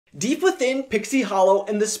Deep within Pixie Hollow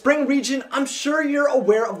in the Spring region, I'm sure you're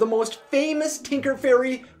aware of the most famous Tinker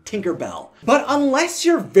Fairy, Tinkerbell. But unless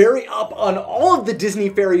you're very up on all of the Disney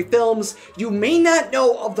Fairy films, you may not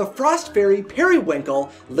know of the Frost Fairy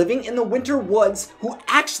Periwinkle living in the winter woods, who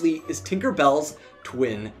actually is Tinkerbell's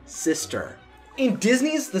twin sister. In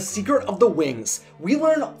Disney's The Secret of the Wings, we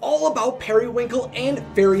learn all about Periwinkle and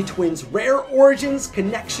Fairy Twins' rare origins,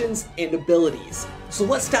 connections, and abilities. So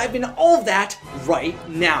let's dive into all of that right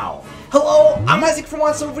now. Hello, I'm Isaac from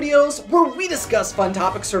Want Some Videos, where we discuss fun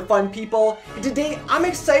topics for fun people, and today I'm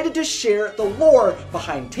excited to share the lore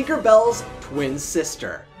behind Tinkerbell's twin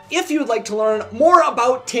sister. If you'd like to learn more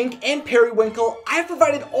about Tink and Periwinkle, I've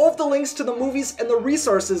provided all of the links to the movies and the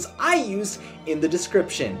resources I used in the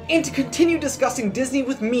description. And to continue discussing Disney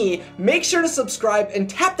with me, make sure to subscribe and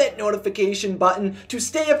tap that notification button to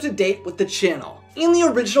stay up to date with the channel. In the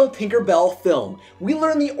original Tinkerbell film, we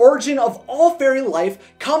learn the origin of all fairy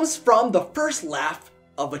life comes from the first laugh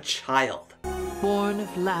of a child. Born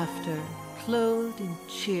of laughter, clothed in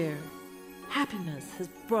cheer, happiness has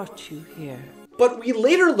brought you here. But we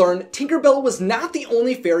later learn Tinkerbell was not the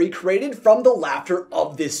only fairy created from the laughter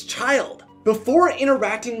of this child. Before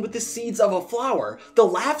interacting with the seeds of a flower, the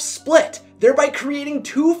laugh split, thereby creating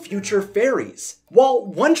two future fairies. While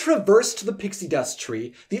one traversed the pixie dust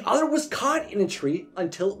tree, the other was caught in a tree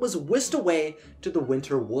until it was whisked away to the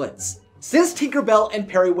winter woods. Since Tinkerbell and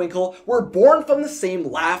Periwinkle were born from the same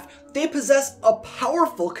laugh, they possess a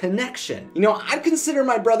powerful connection. You know, I'd consider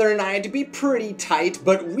my brother and I to be pretty tight,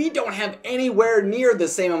 but we don't have anywhere near the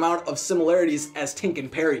same amount of similarities as Tink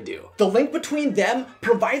and Perry do. The link between them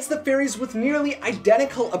provides the fairies with nearly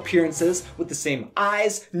identical appearances, with the same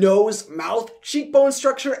eyes, nose, mouth, cheekbone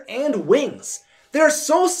structure, and wings. They're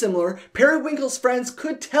so similar, Periwinkle's friends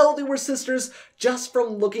could tell they were sisters just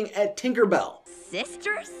from looking at Tinkerbell.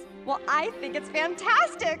 Sisters? Well, I think it's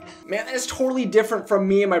fantastic. Man, that is totally different from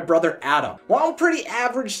me and my brother Adam. While I'm pretty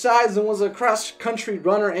average size and was a cross-country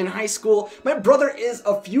runner in high school, my brother is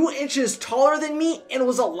a few inches taller than me and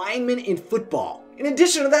was a lineman in football. In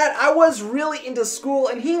addition to that, I was really into school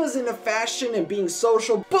and he was into fashion and being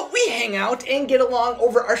social, but we hang out and get along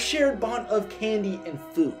over our shared bond of candy and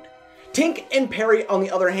food. Tink and Perry, on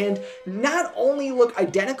the other hand, not only look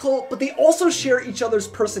identical, but they also share each other's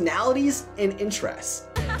personalities and interests.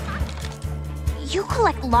 You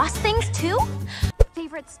collect lost things too?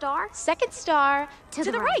 Favorite star? Second star to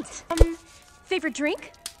the right. Favorite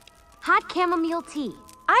drink? Hot chamomile tea.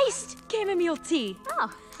 Iced chamomile tea.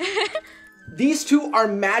 Oh. These two are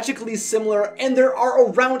magically similar, and there are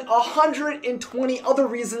around 120 other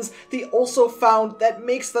reasons they also found that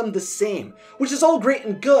makes them the same, which is all great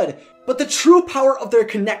and good, but the true power of their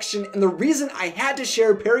connection and the reason I had to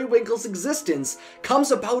share Periwinkle's existence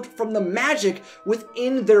comes about from the magic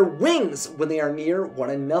within their wings when they are near one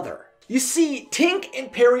another. You see, Tink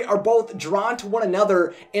and Perry are both drawn to one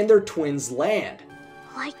another in their twins' land.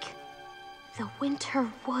 Like the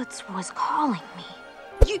winter woods was calling me.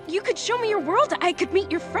 You could show me your world. I could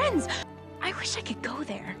meet your friends. I wish I could go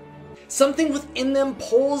there. Something within them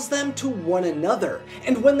pulls them to one another,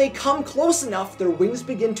 and when they come close enough, their wings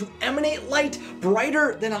begin to emanate light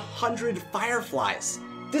brighter than 100 fireflies.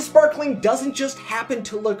 This sparkling doesn't just happen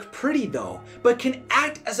to look pretty though, but can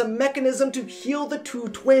act as a mechanism to heal the two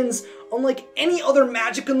twins unlike any other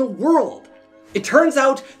magic in the world. It turns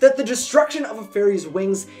out that the destruction of a fairy's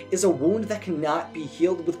wings is a wound that cannot be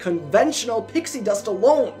healed with conventional pixie dust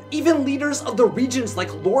alone. Even leaders of the regions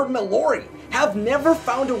like Lord Mallory have never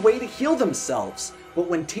found a way to heal themselves. But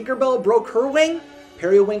when Tinkerbell broke her wing,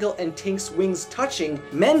 Periwinkle and Tink's wings touching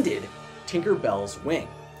mended Tinkerbell's wing.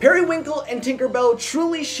 Periwinkle and Tinkerbell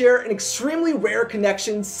truly share an extremely rare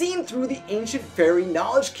connection seen through the ancient fairy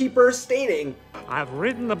knowledge keeper stating, I've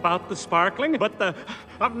written about the sparkling, but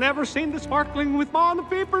I've never seen the sparkling with on the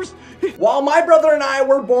papers. While my brother and I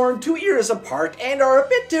were born 2 years apart and are a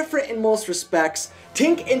bit different in most respects,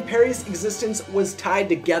 Tink and Perry's existence was tied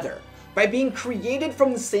together. By being created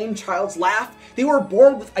from the same child's laugh, they were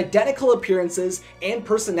born with identical appearances and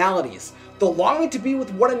personalities, the longing to be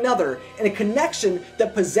with one another, and a connection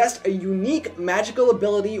that possessed a unique magical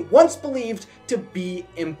ability once believed to be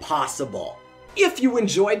impossible. If you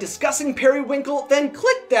enjoyed discussing Periwinkle, then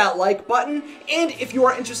click that like button, and if you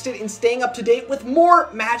are interested in staying up to date with more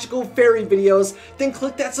magical fairy videos, then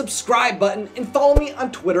click that subscribe button and follow me on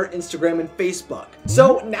Twitter, Instagram, and Facebook.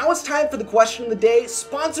 So now it's time for the question of the day,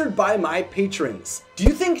 sponsored by my patrons. Do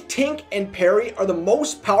you think Tink and Perry are the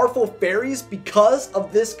most powerful fairies because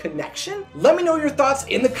of this connection? Let me know your thoughts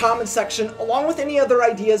in the comment section, along with any other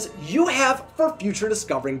ideas you have for future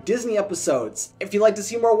Discovering Disney episodes. If you'd like to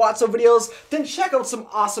see more Watso videos, then check out some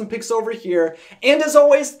awesome pics over here. And as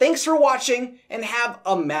always, thanks for watching and have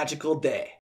a magical day.